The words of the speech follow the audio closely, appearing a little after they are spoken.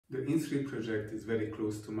The in3 project is very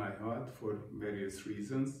close to my heart for various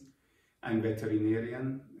reasons. I'm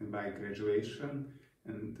veterinarian by graduation,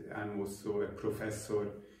 and I'm also a professor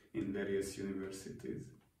in various universities.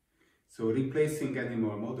 So replacing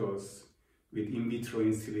animal models with in vitro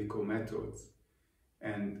in silico methods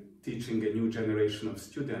and teaching a new generation of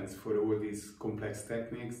students for all these complex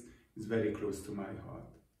techniques is very close to my heart.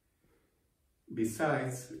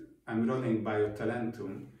 Besides, I'm running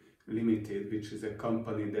BIOTALENTUM Limited, which is a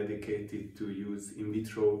company dedicated to use in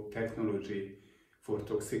vitro technology for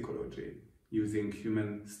toxicology, using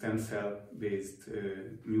human stem cell-based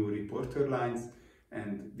new reporter lines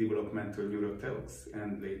and developmental neurotox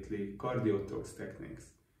and lately cardiotox techniques.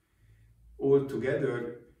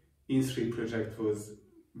 Altogether, in3 project was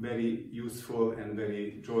very useful and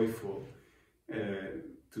very joyful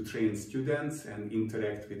to train students and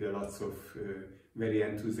interact with lots of very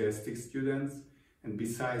enthusiastic students. And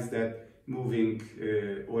besides that, moving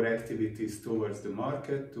our activities towards the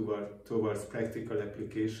market, towards practical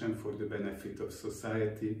application for the benefit of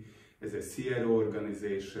society as a CRO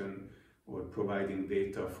organization or providing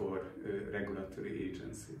data for regulatory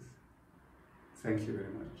agencies. Thank you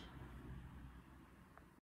very much.